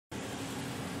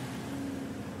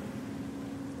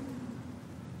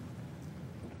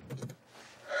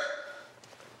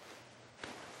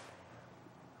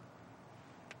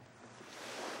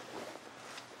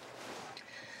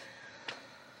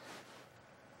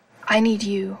I need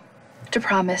you to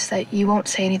promise that you won't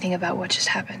say anything about what just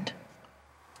happened.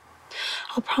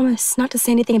 I'll promise not to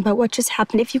say anything about what just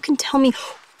happened if you can tell me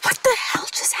what the hell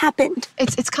just happened.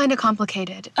 It's kind of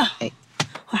complicated. Well,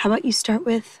 how about you start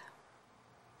with,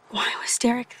 why was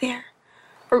Derek there?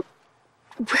 Or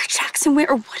where Jackson went?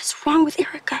 Or what is wrong with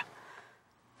Erica?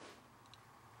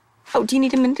 Oh, do you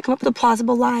need a minute to come up with a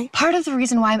plausible lie? Part of the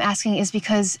reason why I'm asking is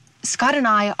because Scott and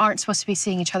I aren't supposed to be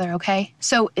seeing each other, okay?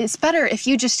 So it's better if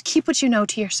you just keep what you know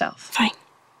to yourself. Fine.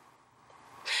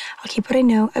 I'll keep what I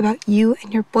know about you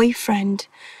and your boyfriend,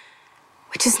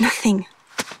 which is nothing,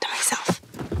 to myself.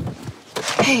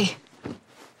 Hey.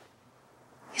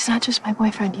 He's not just my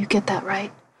boyfriend. You get that,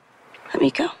 right? Let me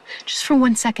go. Just for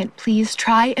 1 second, please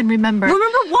try and remember.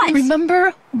 Remember what?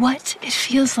 Remember what it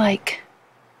feels like.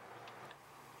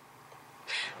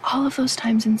 All of those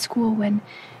times in school when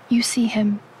you see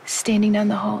him standing down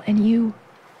the hall and you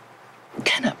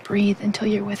cannot breathe until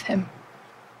you're with him.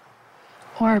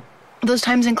 Or those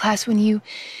times in class when you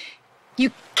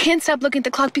can't stop looking at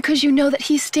the clock because you know that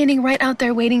he's standing right out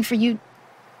there waiting for you.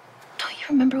 Don't you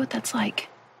remember what that's like?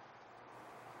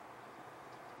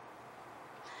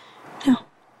 No.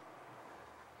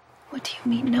 What do you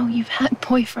mean, no? You've had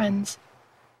boyfriends.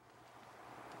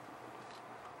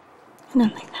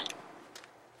 Not like that.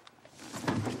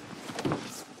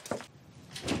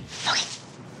 Okay.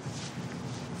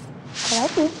 I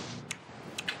love you.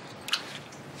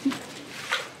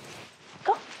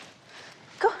 Go.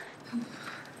 Go.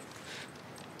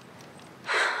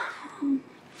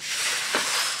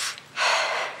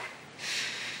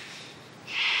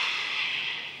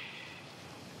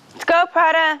 Let's go,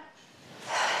 Prada.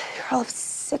 You're all of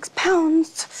 6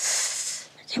 pounds.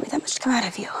 There can't be that much to come out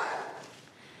of you.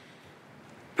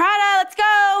 Prada, let's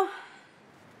go.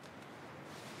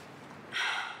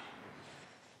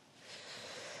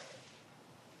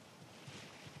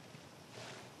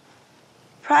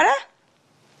 Prada?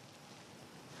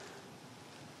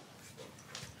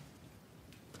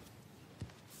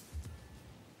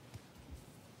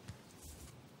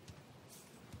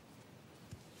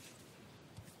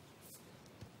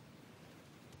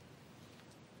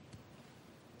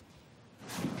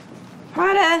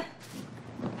 Prada?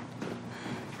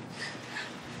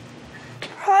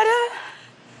 Prada?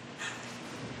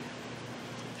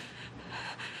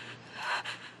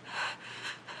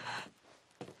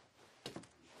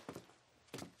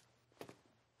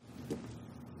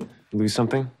 Lose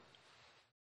something?